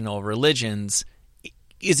traditional religions,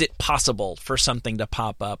 is it possible for something to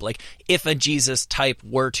pop up? Like, if a Jesus type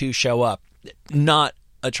were to show up, not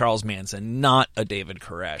a Charles Manson, not a David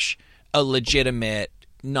Koresh, a legitimate,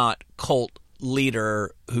 not cult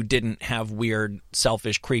leader who didn't have weird,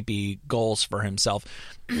 selfish, creepy goals for himself,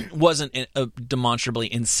 wasn't a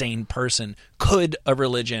demonstrably insane person, could a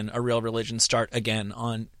real religion, start again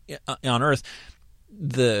on Earth?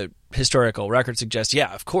 The historical record suggests,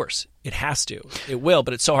 yeah, of course, it has to. It will,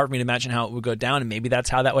 but it's so hard for me to imagine how it would go down, and maybe that's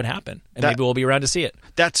how that would happen. And maybe we'll be around to see it.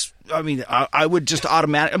 I would just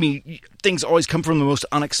things always come from the most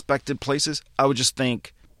unexpected places. I would just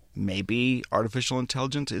think maybe artificial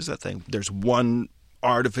intelligence is that thing. There's one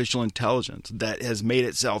artificial intelligence that has made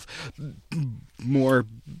itself more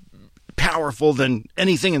powerful than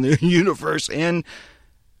anything in the universe, and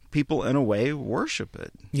people, in a way, worship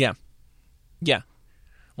it. Yeah. Yeah.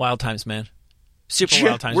 Wild times, man. Super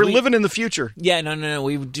wild times. We're living in the future. Yeah, no.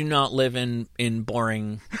 We do not live in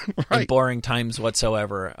boring Right. in boring times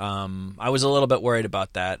whatsoever. I was a little bit worried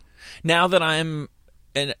about that. Now that I'm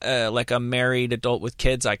like a married adult with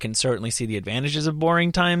kids, I can certainly see the advantages of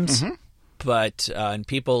boring times. Mm-hmm. But and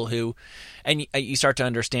people who, and you start to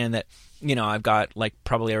understand that, you know, I've got like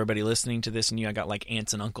probably everybody listening to this, and I got like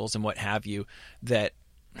aunts and uncles and what have you that,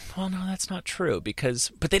 well, no, that's not true,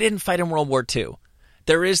 but they didn't fight in World War II.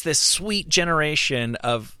 There is this sweet generation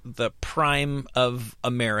of the prime of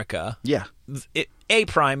America. Yeah. A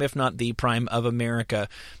prime, if not the prime of America,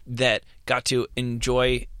 that got to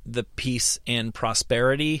enjoy the peace and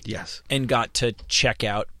prosperity. Yes. And got to check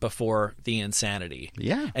out before the insanity.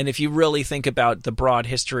 Yeah. And if you really think about the broad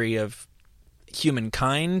history of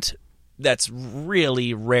humankind, that's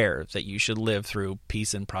really rare that you should live through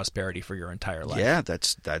peace and prosperity for your entire life. Yeah,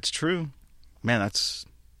 that's true. Man, that's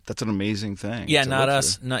an amazing thing. Yeah, not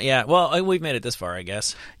us. Through. Not yeah. Well, we've made it this far, I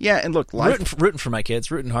guess. Yeah, and look, rooting for my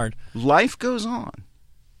kids, rooting hard. Life goes on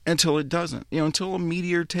until it doesn't. You know, until a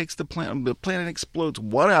meteor takes the planet explodes,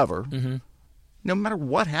 whatever. Mm-hmm. No matter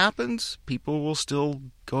what happens, people will still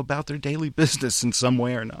go about their daily business in some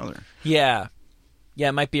way or another. Yeah. Yeah,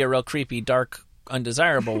 it might be a real creepy, dark,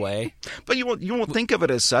 undesirable way. But you won't think of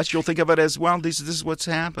it as such. You'll think of it as, well, this is what's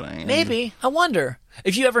happening. Maybe. I wonder.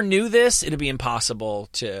 If you ever knew this, it'd be impossible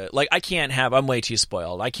to... Like, I'm way too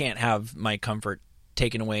spoiled. I can't have my comfort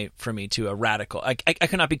taken away from me to a radical... I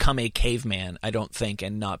could not become a caveman, I don't think,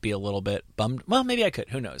 and not be a little bit bummed. Well, maybe I could.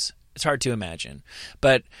 Who knows? It's hard to imagine.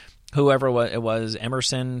 But whoever it was,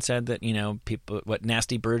 Emerson said that, you know, people... What,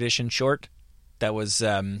 nasty, brutish, and short? That was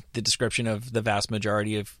the description of the vast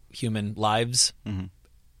majority of human lives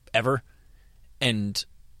ever. And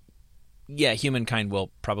yeah, humankind will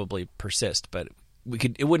probably persist, but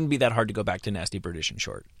it wouldn't be that hard to go back to nasty, brutish, and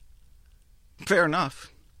short. Fair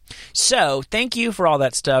enough. So thank you for all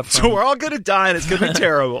that stuff. So we're all going to die and it's going to be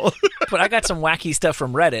terrible. But I got some wacky stuff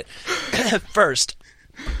from Reddit. First,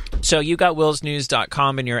 so you got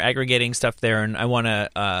willsnews.com and you're aggregating stuff there, and I want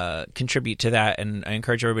to contribute to that, and I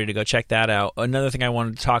encourage everybody to go check that out. Another thing I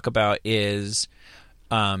wanted to talk about is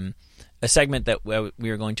a segment that we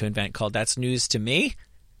are going to invent called That's News to Me.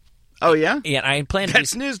 Oh, yeah? Yeah, I planned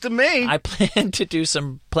That's news to me. I planned to do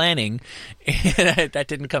some planning, and that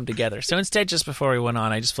didn't come together. So instead, just before we went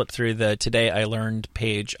on, I just flipped through the Today I Learned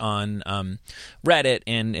page on Reddit,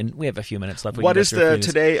 and we have a few minutes left. What is the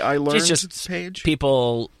Today I Learned just page?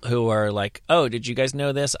 People who are like, oh, did you guys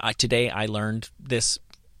know this? Today I learned this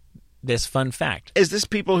fun fact. Is this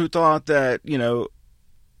people who thought that, you know,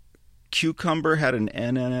 cucumber had an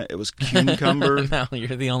N in it? It was cucumber. No,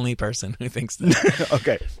 you're the only person who thinks that.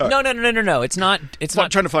 Okay. No. It's not. It's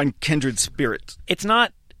not trying to find kindred spirits. It's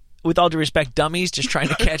not, with all due respect, dummies just trying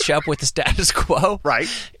to catch up with the status quo. Right.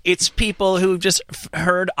 It's people who just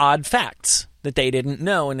heard odd facts that they didn't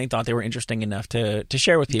know, and they thought they were interesting enough to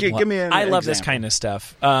share with people. Give me an I love example. this kind of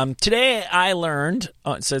stuff. Today I learned,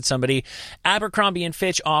 said somebody, Abercrombie &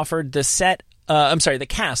 Fitch offered the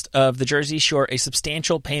cast of The Jersey Shore a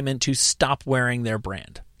substantial payment to stop wearing their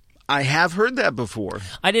brand. I have heard that before.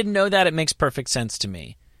 I didn't know that. It makes perfect sense to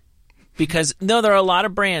me. Because, no, there are a lot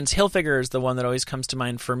of brands. Hilfiger is the one that always comes to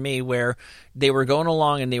mind for me, where they were going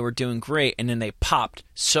along and they were doing great, and then they popped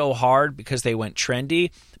so hard because they went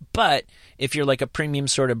trendy. But if you're like a premium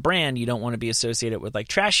sort of brand, you don't want to be associated with like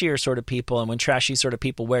trashier sort of people. And when trashy sort of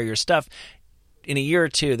people wear your stuff, in a year or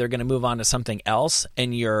two, they're going to move on to something else,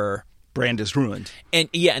 and your brand is ruined. And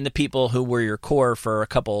the people who were your core for a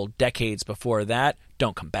couple decades before that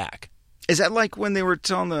don't come back. Is that like when they were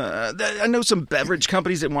telling I know some beverage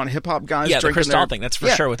companies that want hip-hop guys drinking the Cristal their... thing. That's for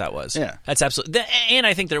sure what that was. Yeah. That's absolutely... And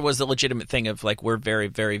I think there was the legitimate thing of, like, we're very,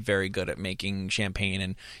 very, very good at making champagne,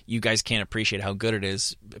 and you guys can't appreciate how good it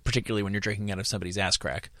is, particularly when you're drinking out of somebody's ass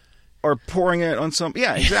crack. Or pouring it on some...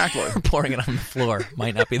 Yeah, exactly. Or pouring it on the floor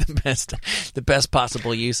might not be the best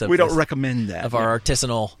possible use of We don't recommend that. Of our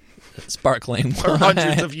artisanal sparkling Or wine.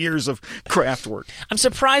 hundreds of years of craft work. I'm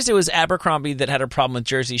surprised it was Abercrombie that had a problem with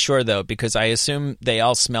Jersey Shore, though, because I assume they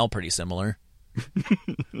all smell pretty similar.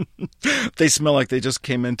 They smell like they just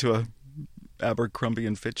came into a Abercrombie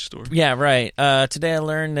and Fitch store. Yeah, right. Today I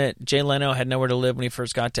learned that Jay Leno had nowhere to live when he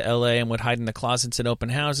first got to L.A. and would hide in the closets at open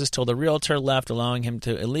houses till the realtor left, allowing him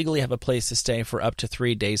to illegally have a place to stay for up to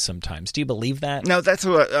 3 days sometimes. Do you believe that? No, that's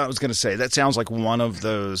what I was going to say. That sounds like one of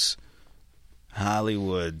those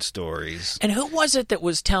Hollywood stories. And who was it that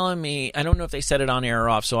was telling me, I don't know if they said it on air or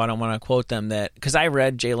off, so I don't want to quote them, that because I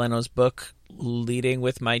read Jay Leno's book, Leading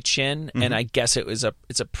with My Chin, and I guess it's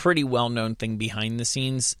a pretty well-known thing behind the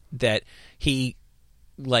scenes that he,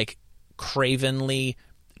 like, cravenly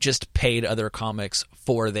just paid other comics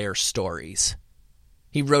for their stories.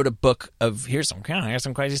 He wrote a book of, here's some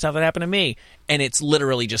crazy stuff that happened to me, and it's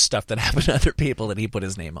literally just stuff that happened to other people that he put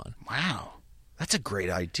his name on. Wow. That's a great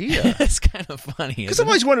idea. It's kind of funny. Because I've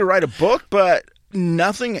always wanted to write a book, but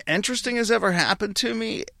nothing interesting has ever happened to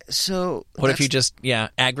me. So what if you just,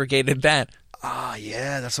 aggregated that?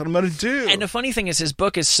 Yeah, that's what I'm going to do. And the funny thing is, his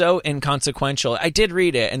book is so inconsequential. I did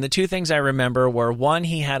read it, and the two things I remember were, one,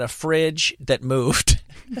 he had a fridge that moved.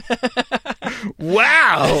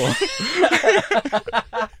 Wow.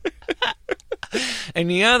 And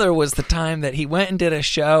the other was the time that he went and did a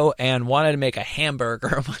show and wanted to make a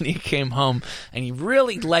hamburger when he came home. And he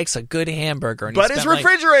really likes a good hamburger. And but his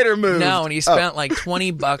refrigerator moved. No, and he spent like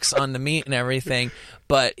 $20 on the meat and everything.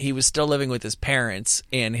 But he was still living with his parents,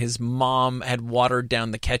 and his mom had watered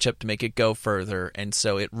down the ketchup to make it go further, and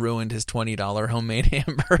so it ruined his $20 homemade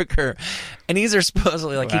hamburger. And these are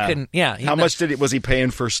supposedly like he couldn't. Yeah, how much was he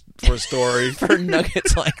paying for a story for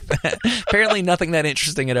nuggets like that? Apparently, nothing that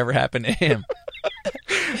interesting had ever happened to him.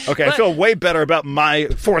 Okay, I feel way better about my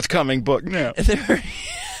forthcoming book now.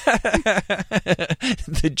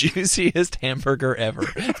 The juiciest hamburger ever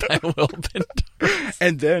by Will Pendarvis.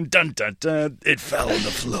 And then, dun, dun, dun, it fell on the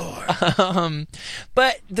floor.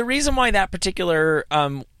 But the reason why that particular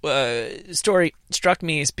story struck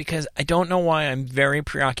me is because I don't know why I'm very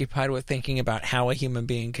preoccupied with thinking about how a human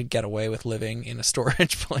being could get away with living in a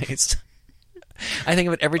storage place. I think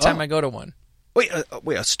of it every time I go to one. Wait,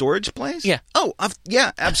 a storage place? Yeah. Oh,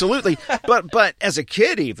 yeah, absolutely. but as a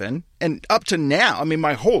kid even, and up to now, I mean,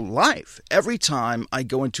 my whole life, every time I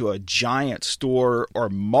go into a giant store or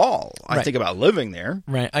mall, I think about living there.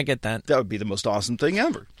 Right, I get that. That would be the most awesome thing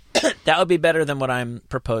ever. That would be better than what I'm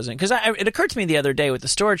proposing. Because it occurred to me the other day with the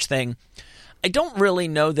storage thing, I don't really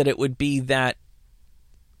know that it would be that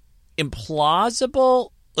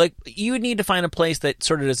implausible. Like, you would need to find a place that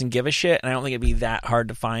sort of doesn't give a shit, and I don't think it'd be that hard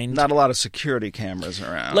to find. Not a lot of security cameras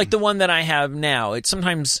around. Like the one that I have now. It's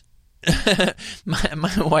sometimes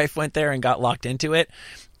my wife went there and got locked into it,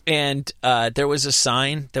 and there was a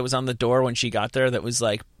sign that was on the door when she got there that was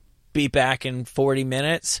like, be back in 40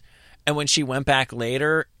 minutes. And when she went back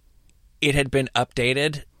later, it had been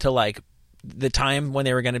updated to like the time when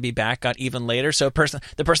they were going to be back got even later. So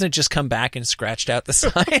the person had just come back and scratched out the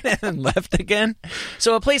sign and left again.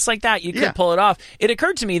 So a place like that, you could pull it off. It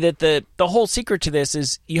occurred to me that the whole secret to this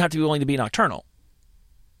is you have to be willing to be nocturnal.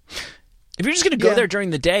 If you're just going to go there during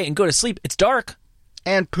the day and go to sleep, it's dark.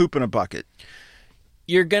 And poop in a bucket.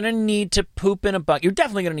 You're going to need to poop in a bucket. You're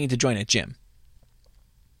definitely going to need to join a gym.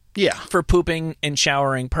 Yeah. For pooping and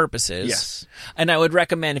showering purposes. Yes. And I would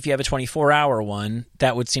recommend if you have a 24-hour one,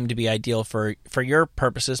 that would seem to be ideal for your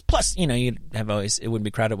purposes. Plus, you'd have it wouldn't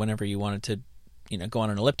be crowded whenever you wanted to, go on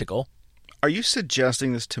an elliptical. Are you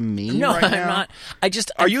suggesting this to me no, right I'm now? not.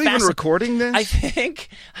 Are you even recording this? I think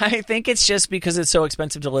it's just because it's so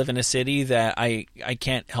expensive to live in a city that I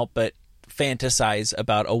can't help but fantasize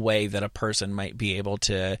about a way that a person might be able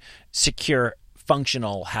to secure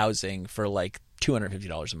functional housing for like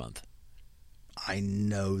 $250 a month. I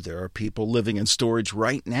know there are people living in storage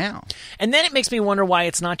right now. And then it makes me wonder why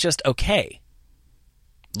it's not just okay.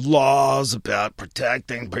 Laws about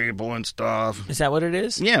protecting people and stuff. Is that what it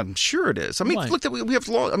is? Yeah, I'm sure it is. I mean, Why? look, we have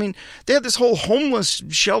law. I mean, they had this whole homeless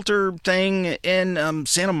shelter thing in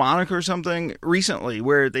Santa Monica or something recently,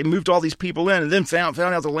 where they moved all these people in, and then found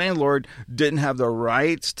out the landlord didn't have the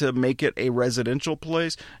rights to make it a residential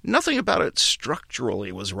place. Nothing about it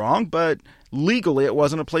structurally was wrong, but legally it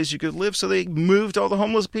wasn't a place you could live, so they moved all the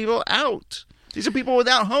homeless people out. These are people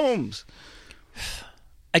without homes.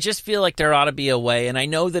 I just feel like there ought to be a way, and I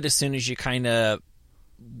know that as soon as you kind of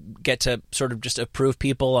get to sort of just approve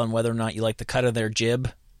people on whether or not you like the cut of their jib,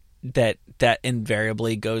 that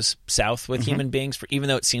invariably goes south with human beings, even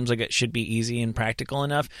though it seems like it should be easy and practical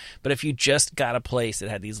enough. But if you just got a place that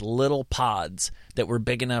had these little pods that were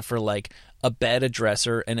big enough for like a bed, a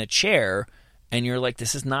dresser, and a chair, and you're like,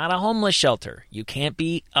 this is not a homeless shelter. You can't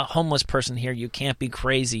be a homeless person here. You can't be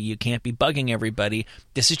crazy. You can't be bugging everybody.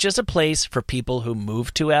 This is just a place for people who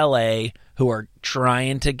move to L.A., who are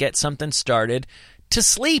trying to get something started, to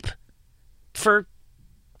sleep for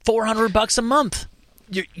 $400 a month.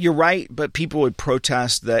 You're right, but people would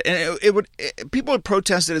protest that, and people would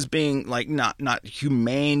protest it as being like not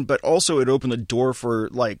humane, but also it opened the door for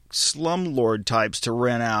like slumlord types to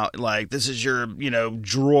rent out. Like, this is your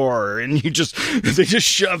drawer, and they just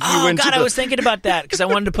shove you into. Oh God, I was thinking about that because I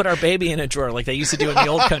wanted to put our baby in a drawer like they used to do in the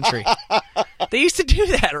old country. They used to do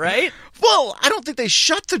that, right? Well, I don't think they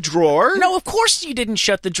shut the drawer. No, of course you didn't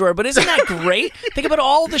shut the drawer, but isn't that great? Think about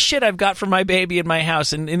all the shit I've got for my baby in my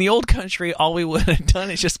house. And in the old country, all we would have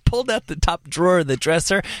done is just pulled out the top drawer of the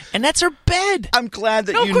dresser, and that's her bed. I'm glad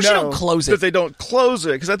that of course you don't close it. That they don't close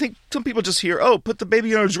it, because I think some people just hear, oh, put the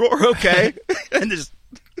baby in a drawer, okay. And just...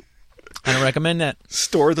 I don't recommend that.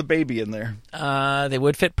 Store the baby in there. They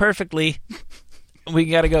would fit perfectly. We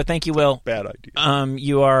got to go. Thank you, Will. Bad idea.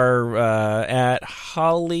 You are at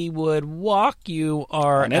Hollywood Walk. You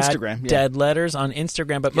are on Instagram, at Dead Letters on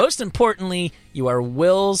Instagram. But most importantly, you are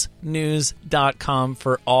willsnews.com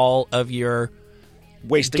for all of your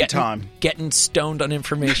time. Getting stoned on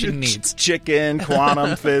information needs. Chicken,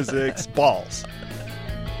 quantum physics, balls.